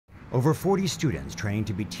Over 40 students trained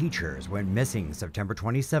to be teachers went missing September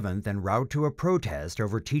 27th en route to a protest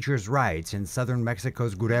over teachers' rights in southern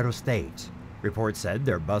Mexico's Guerrero state. Reports said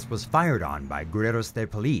their bus was fired on by Guerrero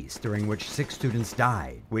State Police, during which 6 students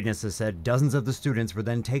died. Witnesses said dozens of the students were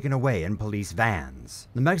then taken away in police vans.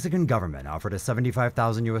 The Mexican government offered a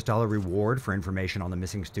 $75,000 reward for information on the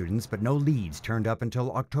missing students, but no leads turned up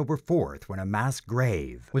until October 4th, when a mass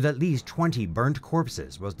grave with at least 20 burnt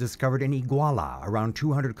corpses was discovered in Iguala, around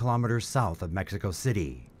 200 kilometers south of Mexico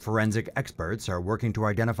City. Forensic experts are working to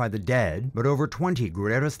identify the dead, but over 20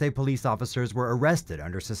 Guerrero State Police officers were arrested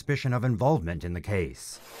under suspicion of involvement in the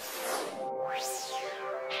case.